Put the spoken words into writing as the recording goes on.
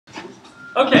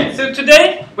Okay, so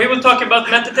today we will talk about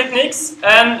Metatechniques,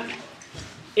 and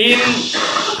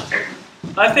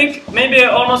I think maybe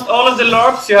almost all of the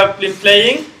LARPs you have been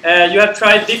playing, you have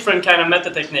tried different kind of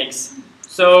Metatechniques.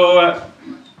 So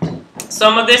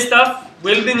some of this stuff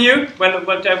will be new,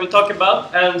 what I will talk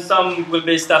about, and some will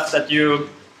be stuff that you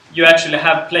actually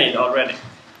have played already,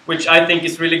 which I think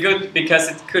is really good because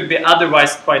it could be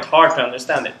otherwise quite hard to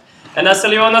understand it. And as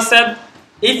Aliona said,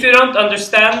 if you don't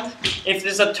understand, if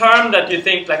there's a term that you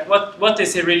think like, what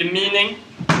is it really meaning?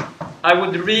 I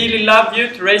would really love you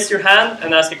to raise your hand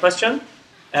and ask a question.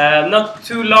 Not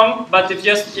too long, but if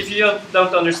you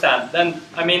don't understand, then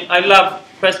I love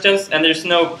questions and there's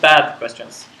no bad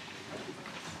questions.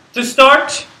 To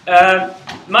start,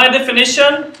 my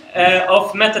definition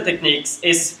of Metatechniques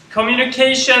is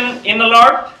communication in a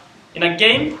LARP, in a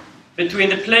game,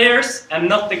 between the players and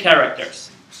not the characters.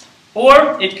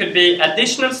 Or it could be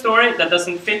additional story that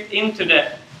doesn't fit into the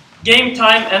game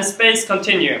time and space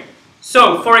continuum.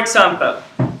 So, for example,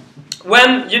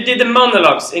 when you did the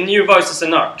monologues in New Voices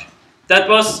and Art, that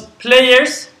was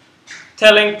players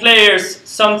telling players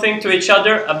something to each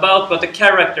other about what the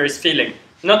character is feeling.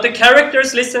 Not the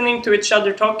characters listening to each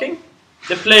other talking,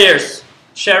 the players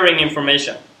sharing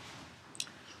information.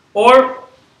 Or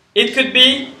it could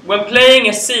be when playing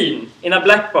a scene in a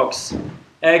black box,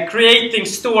 creating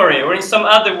story, or in some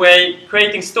other way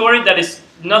creating story that is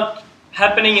not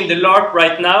happening in the LARP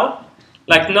right now,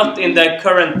 like not in the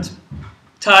current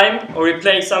time, or we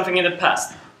play something in the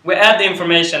past. We add the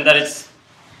information that it's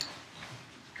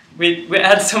we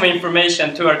add some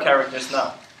information to our characters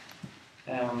now.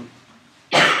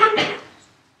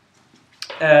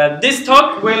 This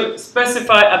talk will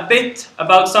specify a bit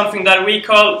about something that we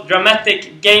call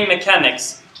dramatic game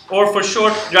mechanics, or for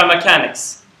short,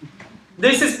 Dramachanics.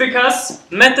 This is because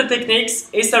Metatechniques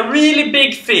is a really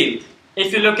big field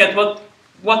if you look at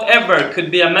whatever could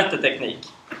be a metatechnique.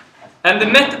 And the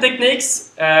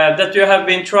metatechniques that you have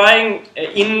been trying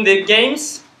in the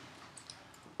games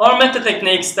are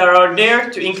metatechniques that are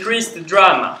there to increase the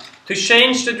drama, to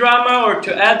change the drama or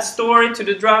to add story to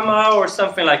the drama or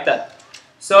something like that.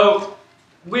 So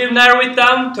we'll narrow it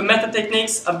down to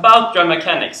metatechniques about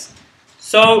Dramachanics.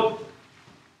 So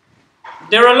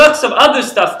there are lots of other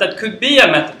stuff that could be a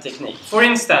metatechnique. For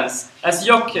instance, as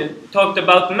Jock talked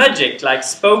about magic, like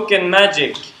spoken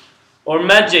magic, or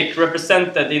magic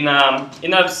represented in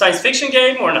a science fiction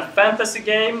game or in a fantasy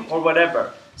game or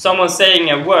whatever. Someone saying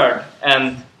a word,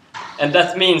 and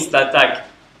that means that like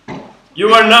you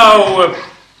are now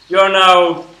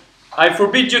I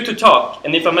forbid you to talk.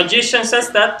 And if a magician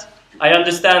says that, I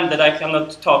understand that I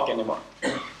cannot talk anymore.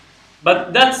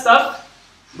 But that stuff,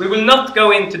 we will not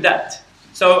go into that.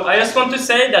 So I just want to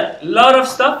say that a lot of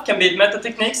stuff can be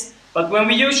metatechniques, but when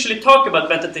we usually talk about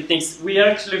metatechniques, we are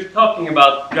actually talking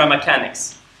about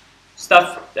Dramachanics.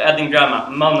 Stuff adding drama,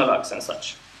 monologues and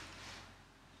such.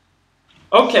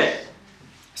 Okay,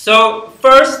 so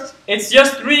first, it's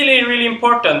just really, really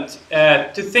important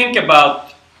to think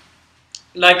about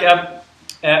like a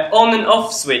on and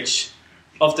off switch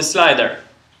of the slider,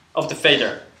 of the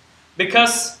fader.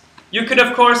 Because you could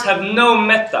of course have no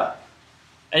meta,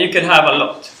 and you could have a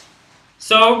lot.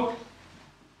 So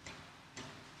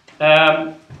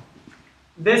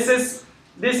this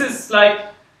is like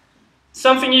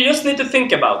something you just need to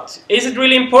think about. Is it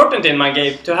really important in my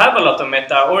game to have a lot of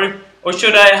meta, or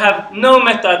should I have no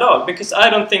meta at all? Because I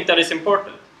don't think that is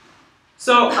important.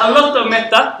 So a lot of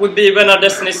meta would be when our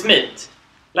destinies meet.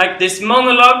 Like these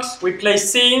monologues, we play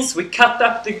scenes, we cut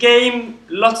up the game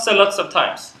lots and lots of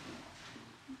times.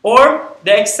 Or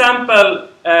the example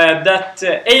that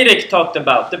Eric talked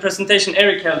about, the presentation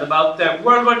Eric held about the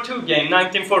World War II game,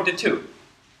 1942.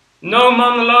 No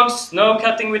monologues, no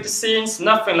cutting with the scenes,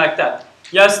 nothing like that.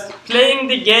 Just playing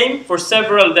the game for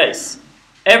several days.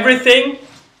 Everything,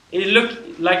 it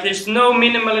looked like there's no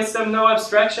minimalism, no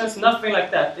abstractions, nothing like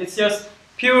that. It's just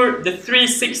pure, the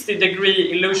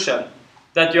 360-degree illusion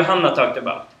that Johanna talked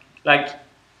about. Like,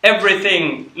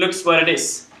 everything looks what it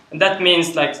is. And that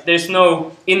means like there's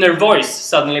no inner voice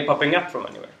suddenly popping up from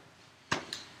anywhere.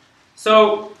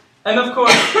 So, and of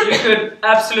course, you could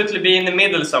absolutely be in the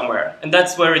middle somewhere. And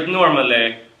that's where it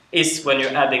normally is when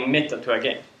you're adding meta to a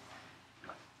game.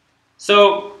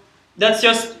 So, that's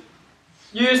just,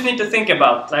 you just need to think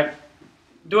about, like,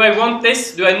 do I want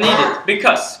this? Do I need it?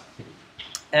 Because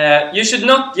you should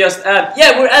not just add,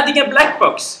 yeah, we're adding a black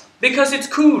box because it's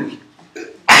cool.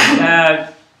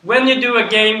 When you do a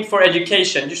game for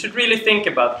education, you should really think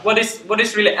about what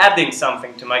is really adding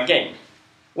something to my game.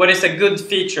 What is a good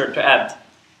feature to add?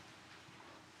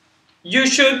 You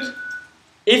should,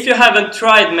 if you haven't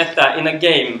tried meta in a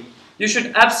game, you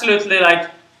should absolutely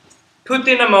like put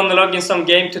in a monologue in some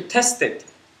game to test it.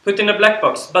 Put in a black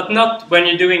box, but not when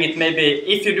you're doing it. Maybe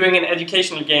if you're doing an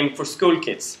educational game for school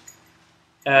kids,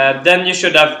 then you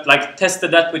should have like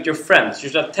tested that with your friends. You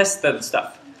should have tested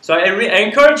stuff. So I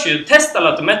encourage you to test a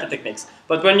lot of meta techniques.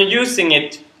 But when you're using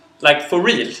it like for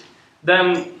real,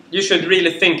 then you should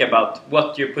really think about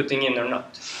what you're putting in or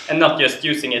not, and not just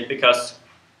using it because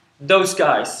those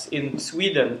guys in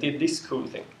Sweden did this cool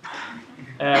thing.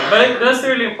 But that's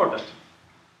really important.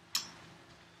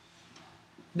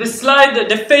 The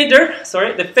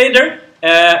fader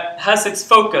has its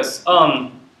focus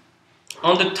on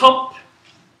the top,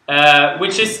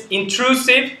 which is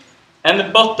intrusive, and the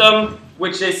bottom,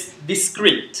 which is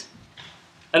discrete.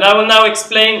 And I will now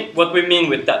explain what we mean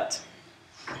with that.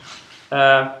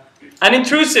 An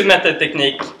intrusive meta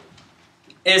technique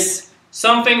is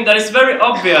something that is very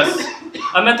obvious,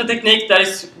 a meta technique that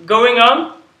is going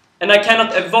on, and I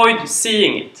cannot avoid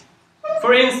seeing it.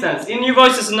 For instance, in New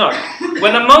Voices North,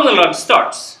 when a monologue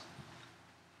starts,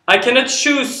 I cannot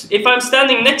choose, if I'm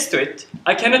standing next to it,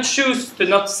 I cannot choose to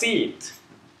not see it.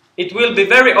 It will be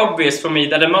very obvious for me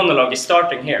that a monologue is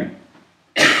starting here.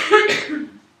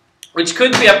 Which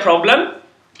could be a problem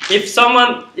if some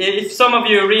of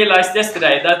you realized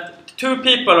yesterday that two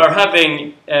people are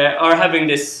having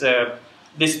this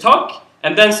talk,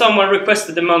 and then someone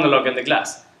requested the monologue in the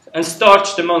glass and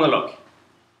starts the monologue.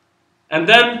 And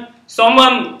then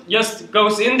someone just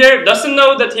goes in there, doesn't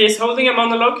know that he is holding a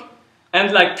monologue,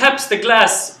 and like taps the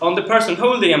glass on the person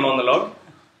holding a monologue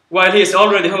while he is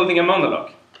already holding a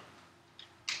monologue.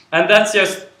 And that's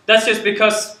just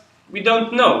because we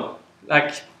don't know.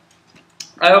 Like,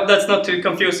 I hope that's not too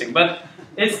confusing, but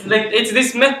it's like it's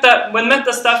this meta, when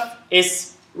meta stuff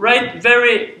is right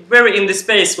very in the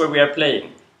space where we are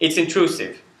playing. It's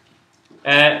intrusive.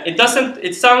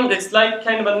 It's like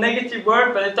kind of a negative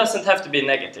word, but it doesn't have to be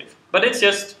negative. But it's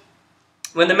just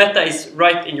when the meta is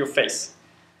right in your face.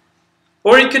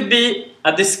 Or it could be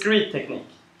a discrete technique.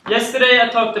 Yesterday I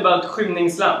talked about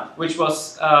Skymningsland, which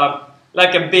was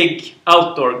like a big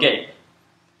outdoor game.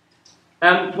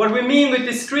 And what we mean with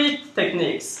discrete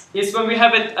techniques is when we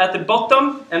have it at the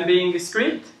bottom and being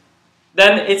discrete,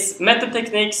 then it's meta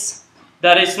techniques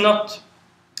that is not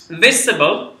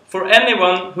visible for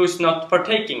anyone who's not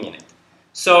partaking in it.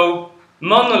 So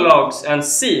monologues and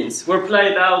scenes were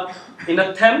played out in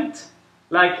a tent,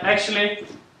 like actually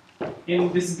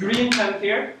in this green tent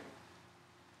here.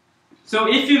 So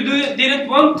if you didn't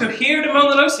want to hear the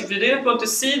monologues, if you didn't want to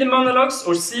see the monologues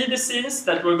or see the scenes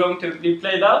that were going to be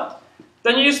played out,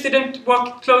 then you just didn't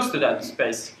walk close to that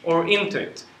space or into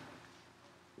it.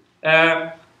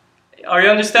 Are you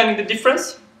understanding the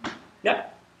difference? Yeah.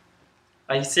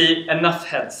 I see enough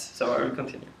heads, so I will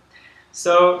continue.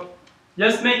 So,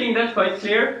 just making that quite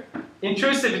clear,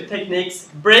 intrusive techniques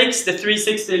breaks the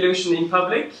 360 illusion in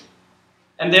public,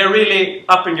 and they're really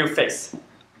up in your face.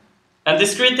 And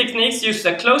discrete techniques use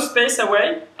a closed space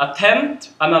away, a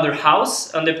tent, another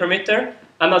house on the perimeter,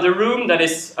 another room that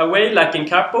is away, like in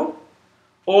Capo,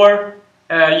 or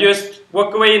just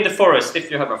walk away in the forest if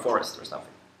you have a forest or something.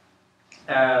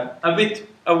 A bit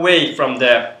away from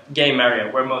the game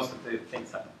area where most of the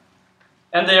things happen.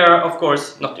 And they are, of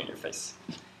course, not in your face.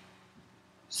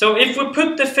 So if we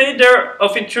put the fader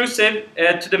of intrusive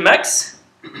to the max,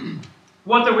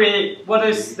 what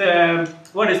is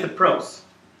the pros?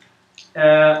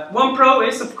 One pro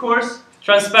is, of course,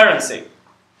 transparency.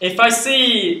 If I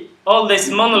see all these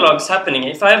monologues happening,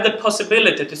 if I have the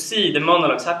possibility to see the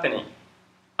monologues happening,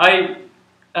 I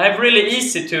have really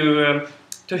easy to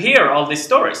hear all these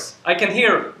stories. I can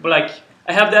hear, like,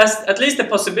 I have at least the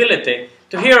possibility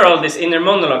to hear all these inner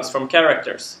monologues from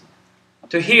characters,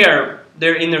 to hear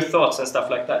their inner thoughts and stuff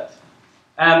like that.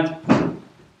 And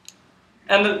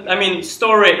I mean,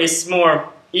 story is more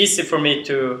easy for me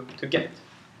to get.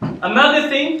 Another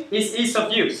thing is ease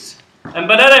of use. And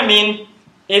by that I mean,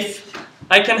 if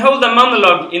I can hold a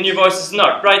monologue in Your Voices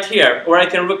Not right here, or I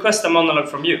can request a monologue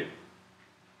from you,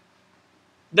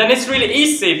 then it's really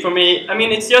easy for me. I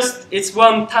mean, it's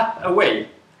one tap away.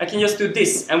 I can just do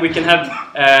this, and we can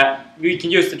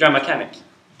use the Dramachanic.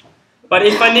 But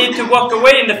if I need to walk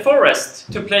away in the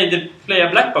forest to play a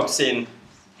black box scene,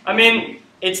 I mean,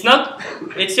 it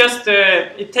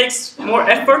takes more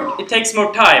effort, it takes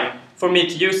more time for me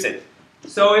to use it.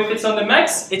 So if it's on the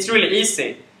max, it's really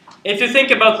easy. If you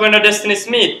think about when our destinies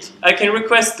meet, I can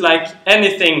request like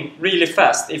anything really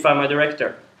fast if I'm a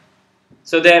director.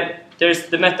 So the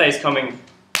meta is coming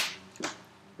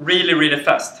really, really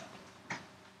fast.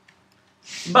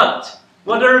 But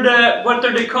what are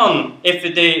the cons if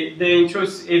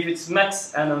it's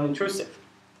max and non-intrusive?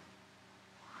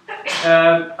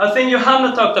 a thing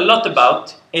Johanna talked a lot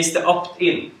about is the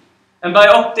opt-in. And by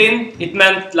opt-in, it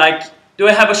meant like, do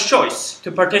I have a choice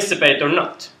to participate or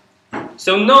not?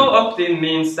 So no opt-in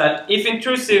means that if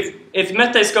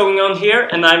meta is going on here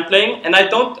and I'm playing and I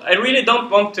really don't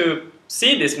want to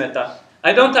see this meta,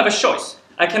 I don't have a choice.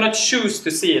 I cannot choose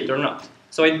to see it or not.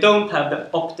 So I don't have the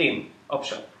opt-in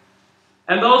option.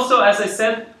 And also, as I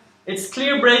said, it's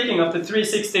clear breaking of the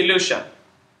 360 illusion.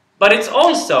 But it's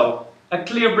also a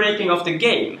clear breaking of the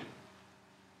game.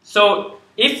 So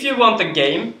if you want a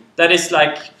game that is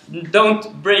like,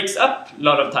 breaks up a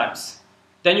lot of times,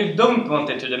 then you don't want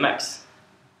it to the max.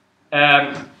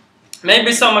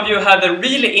 Maybe some of you had a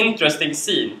really interesting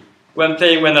scene when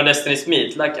playing When Our Destinies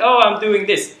Meet, like, oh, I'm doing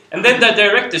this, and then the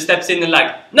director steps in and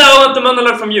like, now I want the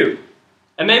monologue from you,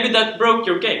 and maybe that broke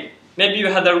your game. Maybe you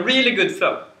had a really good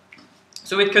flow,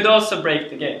 so it could also break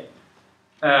the game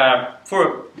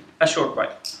for a short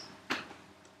while.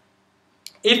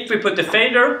 If we put the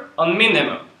fader on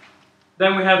minimum,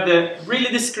 then we have the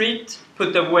really discrete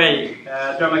put away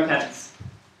Dramachanics.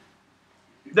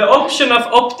 The option of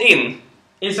opt-in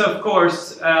is of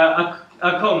course a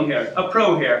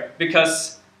pro here,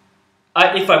 because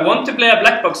if I want to play a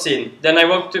black box scene, then I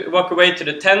want to walk away to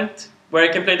the tent where I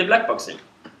can play the black box scene.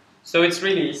 So it's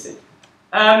really easy.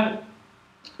 And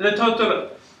the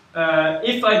total,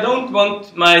 if I don't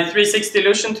want my 360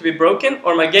 illusion to be broken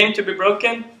or my game to be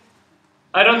broken,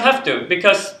 I don't have to,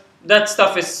 because that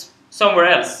stuff is somewhere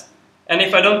else. And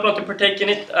if I don't want to partake in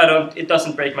it, it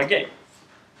doesn't break my game.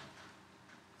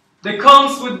 The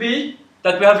cons would be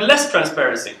that we have less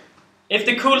transparency. If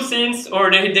the cool scenes or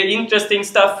the interesting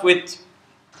stuff with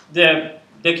the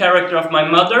character of my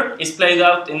mother is played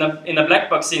out in a black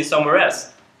box scene somewhere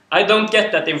else, I don't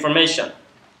get that information.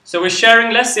 So we're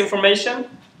sharing less information,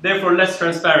 therefore less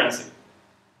transparency.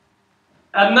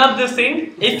 Another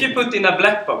thing, if you put in a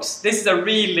black box, this is a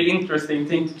really interesting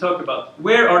thing to talk about.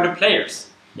 Where are the players?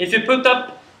 If you put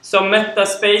up some meta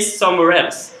space somewhere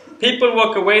else, people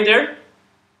walk away there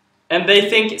and they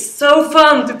think it's so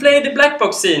fun to play the black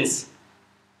box scenes.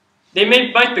 They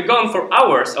might be gone for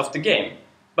hours of the game.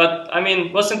 But I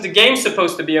mean, wasn't the game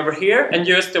supposed to be over here and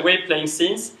you're just away playing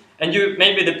scenes, and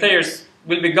maybe the players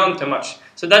will be gone too much.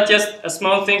 So that's just a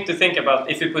small thing to think about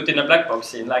if you put in a black box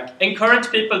scene. Like, encourage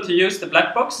people to use the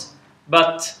black box,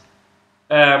 but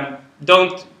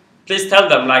please tell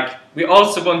them, like, we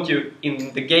also want you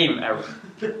in the game area.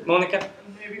 Monica?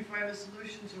 And maybe find a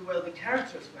solution to where the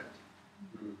characters went.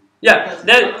 Yeah,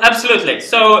 absolutely.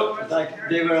 So, like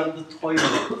they were on the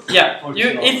toilet. Yeah,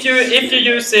 if you're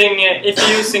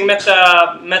using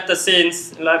meta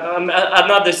scenes, like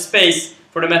another space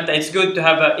for the meta, it's good to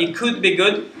have it could be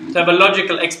good to have a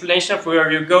logical explanation for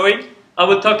where you're going. I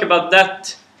will talk about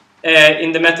that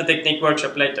in the Metatechnique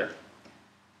workshop later.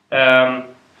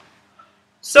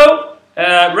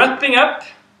 Wrapping up,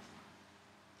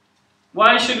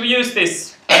 why should we use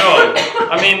this at all?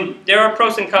 I mean, there are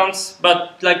pros and cons,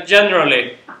 but like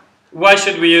generally, why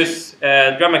should we use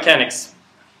Dramachanics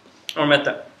or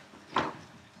meta?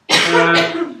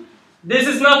 This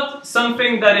is not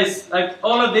something that is like,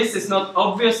 all of this is not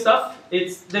obvious stuff.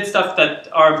 It's the stuff that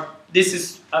this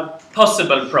is a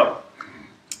possible pro.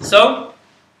 So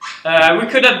we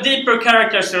could have deeper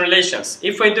characters and relations.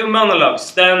 If I do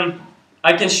monologues, then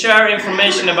I can share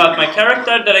information about my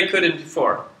character that I couldn't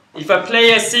before. If I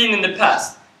play a scene in the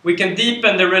past, we can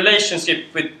deepen the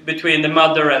relationship between the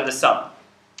mother and the son,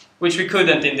 which we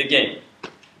couldn't in the game.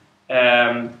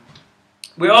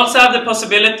 We also have the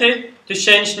possibility to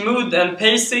change mood and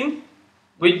pacing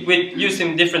with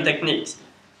using different techniques.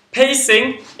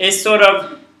 Pacing is sort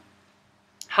of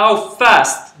how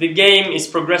fast the game is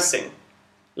progressing.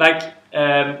 Like,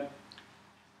 I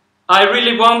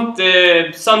really want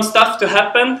some stuff to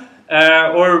happen,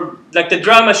 or like the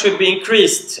drama should be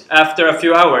increased after a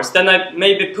few hours. Then I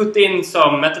maybe put in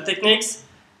some meta techniques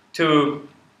to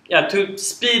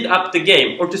speed up the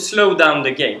game or to slow down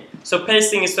the game. So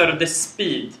pacing is sort of the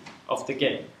speed of the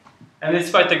game. And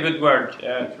it's quite a good word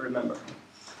to remember.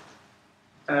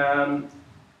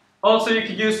 Also, you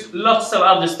could use lots of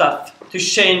other stuff to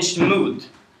change mood.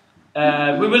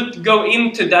 We will go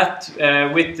into that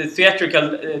with the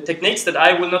theatrical techniques that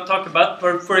I will not talk about.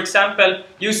 For example,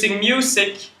 using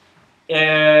music,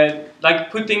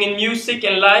 like putting in music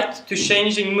and light to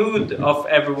changing mood of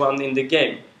everyone in the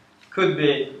game. Could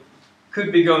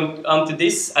be going onto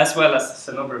this as well as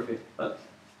scenography. But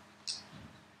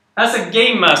as a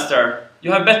game master,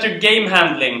 you have better game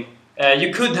handling.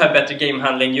 You could have better game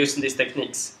handling using these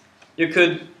techniques. You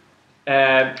could,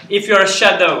 if you're a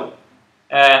shadow,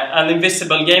 an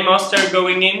invisible game master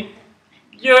going in,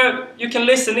 you can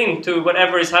listen in to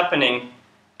whatever is happening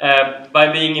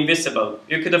by being invisible.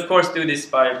 You could of course do this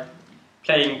by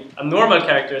playing a normal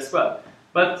character as well.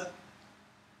 But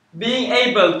being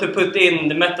able to put in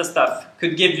the meta stuff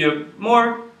could give you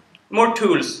more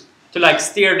tools to like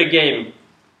steer the game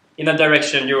in a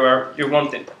direction you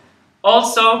wanted.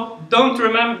 Also, don't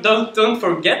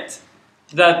forget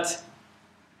that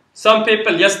some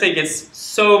people just think it's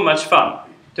so much fun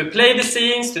to play the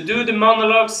scenes, to do the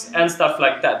monologues and stuff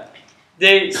like that.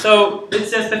 So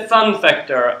it's just the fun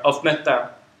factor of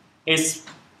meta is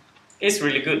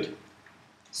really good.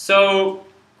 So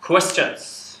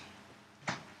questions,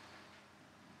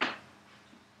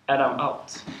 and I'm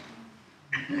out.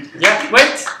 Yeah,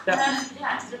 wait.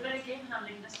 Yeah, is there better game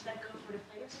handling? Does that go for the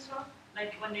players as well?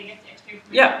 Like when they get the extra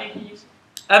information, Yeah. they can use it?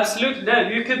 Absolutely, yeah,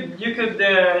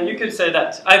 you could say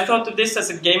that. I thought of this as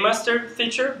a game master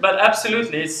feature, but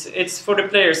absolutely, it's for the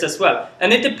players as well,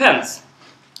 and it depends.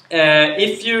 I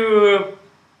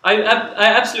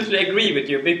absolutely agree with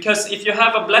you, because if you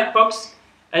have a black box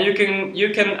and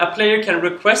a player can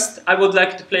request, I would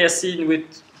like to play a scene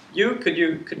with you. Could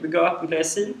we go up and play a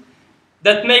scene?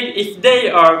 That if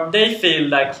they feel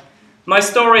like my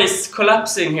story is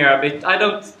collapsing here a bit.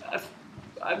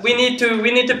 We need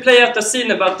to play out a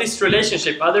scene about this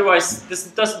relationship, otherwise this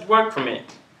doesn't work for me.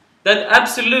 That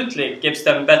absolutely gives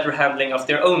them better handling of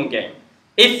their own game,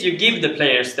 if you give the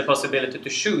players the possibility to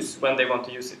choose when they want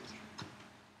to use it.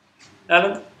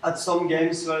 Alan? At some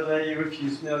games where they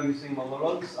refuse me of using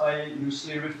monologues, I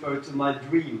usually refer to my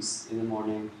dreams in the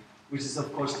morning, which is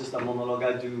of course just a monologue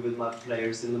I do with my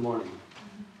players in the morning,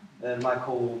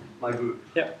 my group.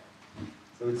 Yeah.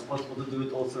 So it's possible to do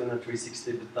it also in a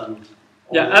 360, but then...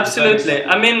 Yeah, absolutely.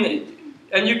 I mean,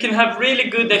 and you can have really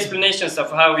good explanations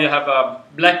of how you have a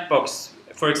black box,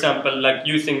 for example, like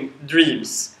using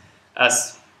dreams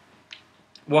as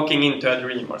walking into a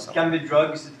dream or something. It can be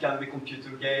drugs, it can be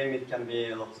computer game, it can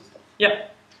be lots of stuff. Yeah,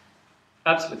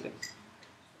 absolutely.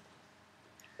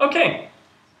 Okay,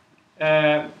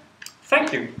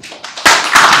 thank you.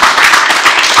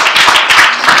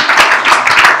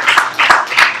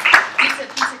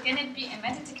 Can it be a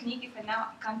Metatechnique if I now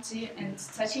come to you and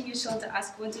touching your shoulder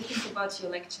ask what do you think about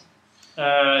your lecture?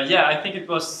 Yeah, I think it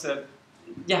was,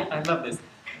 yeah, I love this.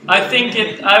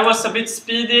 I was a bit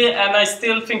speedy, and I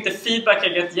still think the feedback I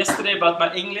got yesterday about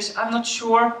my English, I'm not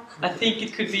sure. I think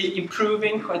it could be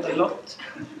improving quite a lot.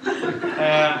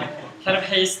 Kind of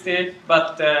hasty,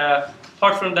 but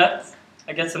apart from that,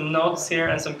 I got some notes here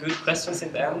and some good questions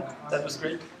in the end. That was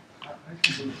great.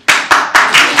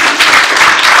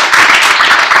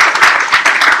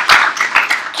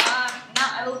 Now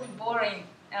I will be boring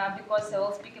because I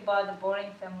will speak about the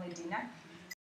boring family dinner.